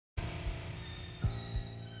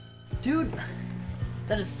Dude,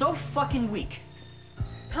 that is so fucking weak.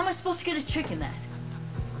 How am I supposed to get a chick in that?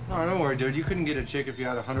 Oh, don't worry, dude. You couldn't get a chick if you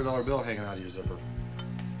had a $100 bill hanging out of your zipper.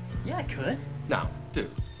 Yeah, I could. No,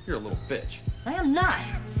 dude. You're a little bitch. I am not.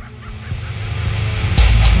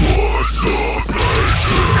 What's up,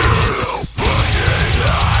 bitches? Fucking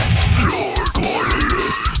hot. You're quality.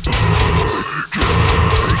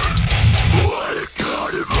 What a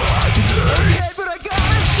god of my day. Okay, but I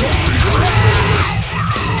gotta say,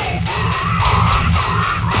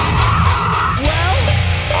 well,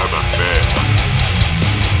 I'm a man.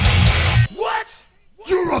 What?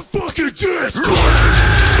 You're a fucking disc.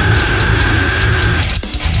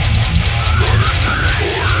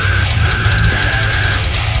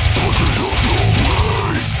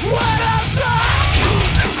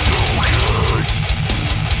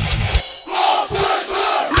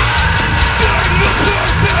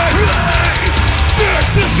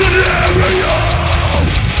 Scenario!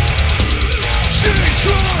 She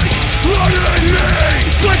tried running me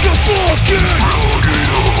like a fucking